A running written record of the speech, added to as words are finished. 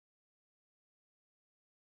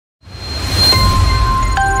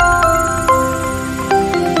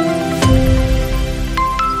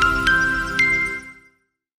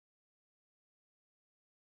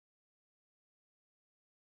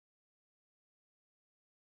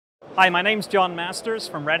Hi, my name's Jon Masters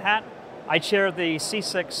from Red Hat. I chair the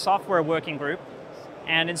CCIX Software Working Group,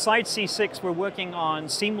 and inside CCIX we're working on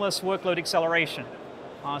seamless workload acceleration.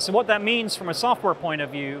 So what that means from a software point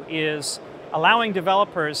of view is allowing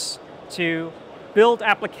developers to build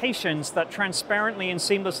applications that transparently and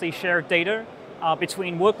seamlessly share data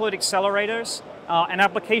between workload accelerators and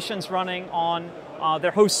applications running on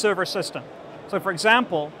their host server system. So for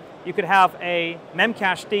example, you could have a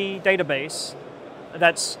memcached database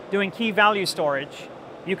that's doing key value storage.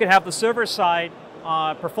 You could have the server side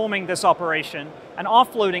performing this operation and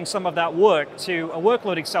offloading some of that work to a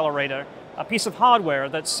workload accelerator, a piece of hardware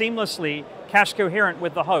that's seamlessly cache coherent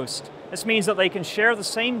with the host. This means that they can share the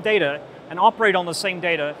same data and operate on the same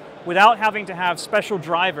data without having to have special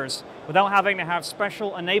drivers, without having to have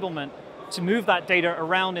special enablement to move that data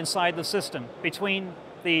around inside the system between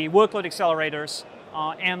the workload accelerators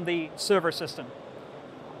and the server system.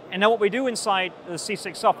 And now what we do inside the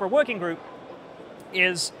CCIX Software Working Group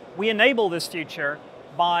is we enable this future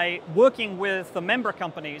by working with the member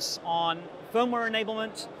companies on firmware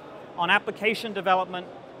enablement, on application development,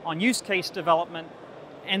 on use case development,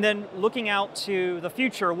 and then looking out to the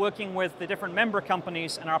future, working with the different member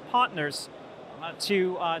companies and our partners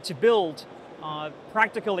to build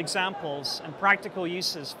practical examples and practical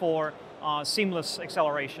uses for seamless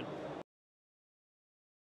acceleration.